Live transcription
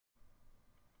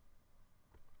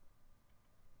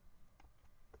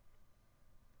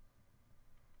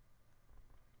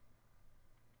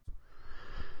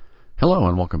Hello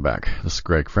and welcome back. This is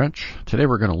Greg French. Today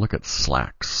we're going to look at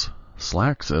Slax.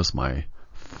 Slax is my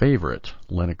favorite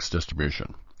Linux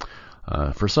distribution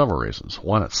for several reasons.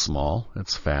 One, it's small,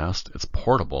 it's fast, it's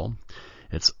portable,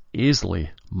 it's easily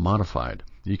modified.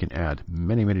 You can add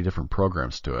many different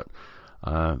programs to it.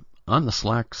 On the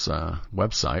Slax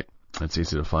website, it's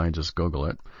easy to find, just Google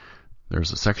it.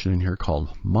 There's a section in here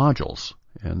called modules,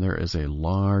 and there is a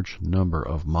large number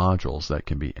of modules that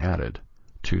can be added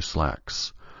to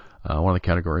Slax. One of the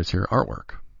categories here,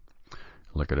 artwork.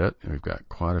 Look at it. We've got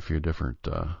quite a few different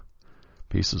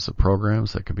pieces of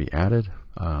programs that can be added.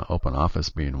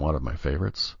 OpenOffice being one of my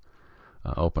favorites.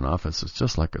 OpenOffice is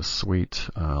just like a suite,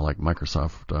 like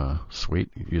Microsoft suite,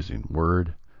 using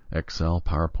Word, Excel,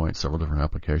 PowerPoint, several different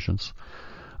applications.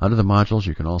 Under the modules,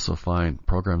 you can also find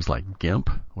programs like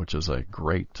GIMP, which is a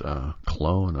great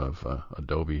clone of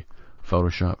Adobe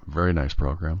Photoshop. Very nice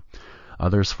program.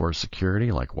 Others for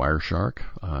security, like Wireshark,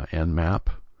 Nmap,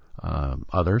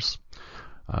 others.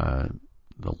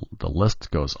 The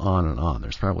list goes on and on.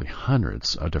 There's probably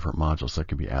hundreds of different modules that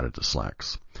can be added to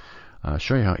Slax.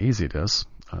 Show you how easy it is.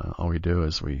 All we do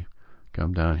is we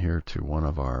come down here to one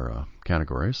of our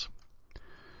categories,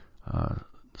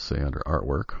 say under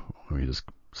artwork. We just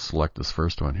select this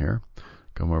first one here.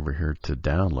 Come over here to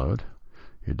download.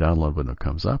 Your download window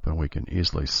comes up, and we can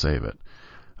easily save it.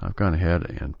 I've gone ahead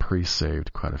and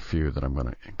pre-saved quite a few that I'm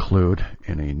going to include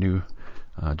in a new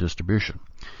distribution.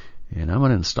 And I'm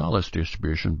going to install this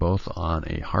distribution both on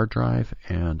a hard drive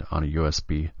and on a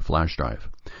USB flash drive.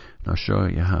 And I'll show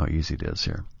you how easy it is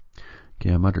here.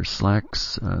 Okay, I'm under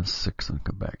Slax 6 and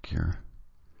come back here.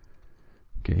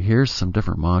 Okay, here's some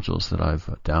different modules that I've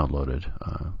downloaded.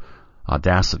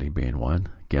 Audacity being one,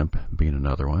 GIMP being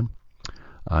another one.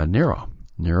 Nero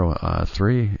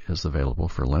 3 is available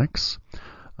for Linux.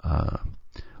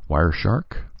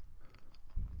 Wireshark,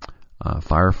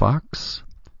 Firefox,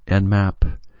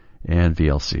 Nmap, and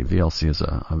VLC. VLC is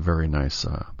a very nice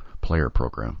player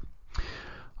program.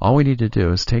 All we need to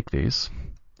do is take these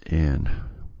and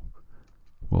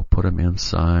we'll put them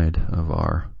inside of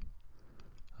our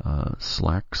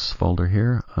Slax folder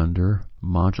here under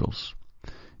modules.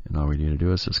 And all we need to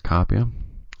do is just copy them,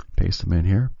 paste them in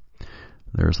here.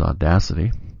 There's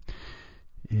Audacity.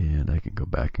 And I can go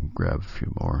back and grab a few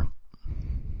more.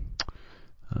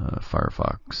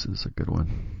 Firefox is a good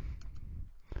one.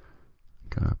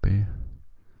 Copy.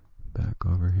 Back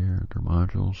over here under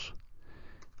modules.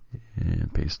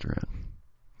 And paste her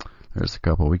in. There's a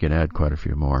couple. We can add quite a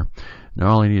few more. Now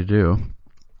all I need to do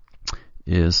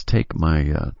is take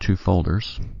my two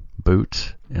folders,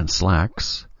 boot and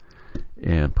Slax,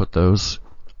 and put those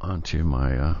onto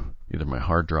my either my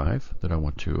hard drive that I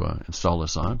want to install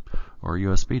this on, or a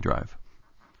USB drive.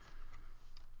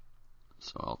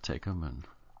 So I'll take them and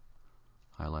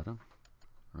highlight them,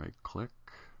 right click,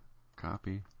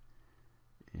 copy,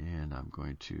 and I'm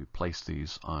going to place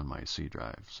these on my C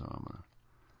drive. So I'm going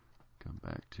to come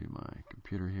back to my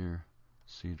computer here,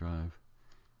 C drive,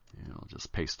 and I'll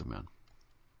just paste them in.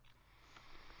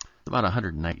 It's about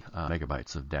 190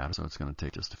 megabytes of data, so it's going to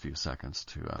take just a few seconds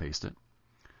to paste it.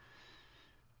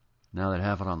 Now that I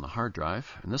have it on the hard drive,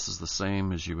 and this is the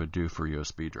same as you would do for a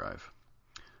USB drive,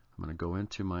 I'm going to go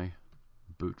into my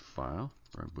boot file,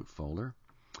 or boot folder,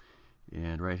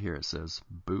 and right here it says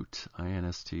boot,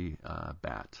 INST,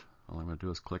 BAT. All I'm going to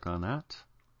do is click on that.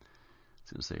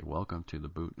 It's going to say welcome to the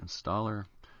boot installer.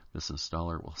 This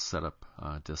installer will set up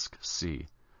disk C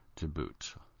to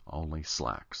boot, only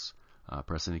Slax.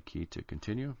 Press any key to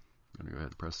continue. I'm going to go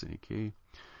ahead and press any key.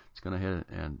 It's going to hit it,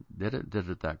 and did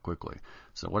it that quickly.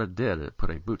 So what it did, it put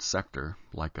a boot sector,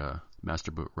 like a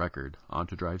master boot record,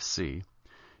 onto drive C,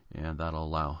 and that'll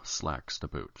allow Slax to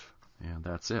boot. And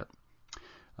that's it.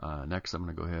 Next, I'm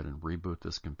going to go ahead and reboot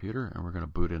this computer, and we're going to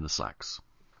boot into Slax.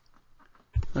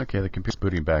 Okay, the computer's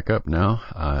booting back up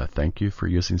now. Thank you for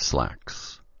using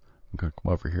Slax. I'm going to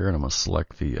come over here, and I'm going to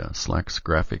select the Slax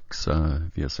Graphics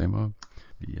VSA mode.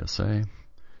 VSA.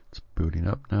 It's booting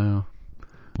up now.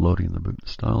 Loading the boot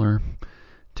installer.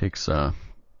 Takes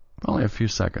only a few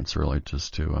seconds really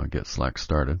just to get Slax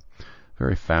started.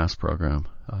 Very fast program,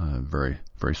 very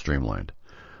streamlined.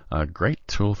 Great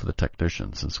tool for the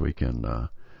technician, since we can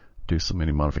do so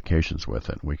many modifications with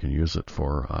it. We can use it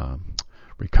for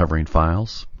recovering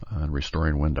files and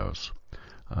restoring Windows.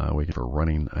 We can for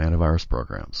running antivirus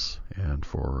programs and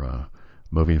for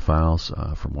moving files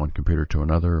from one computer to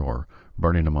another, or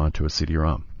burning them onto a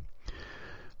CD-ROM.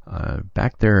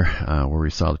 Back there where we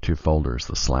saw the two folders,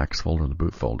 the Slax folder and the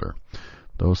boot folder,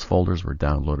 those folders were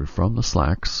downloaded from the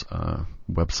Slax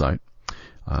website.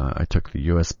 I took the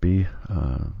USB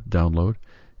download,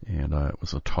 and it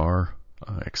was a tar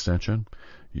extension.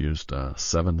 used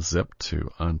 7-zip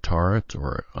to untar it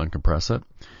or uncompress it.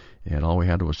 And all we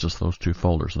had was just those two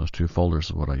folders. And those two folders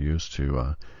is what I used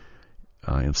to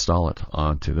install it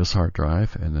onto this hard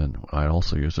drive. And then I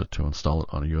also used it to install it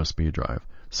on a USB drive.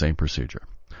 Same procedure.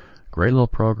 Great little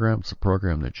program. It's a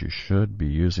program that you should be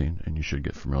using and you should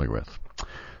get familiar with.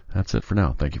 That's it for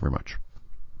now. Thank you very much.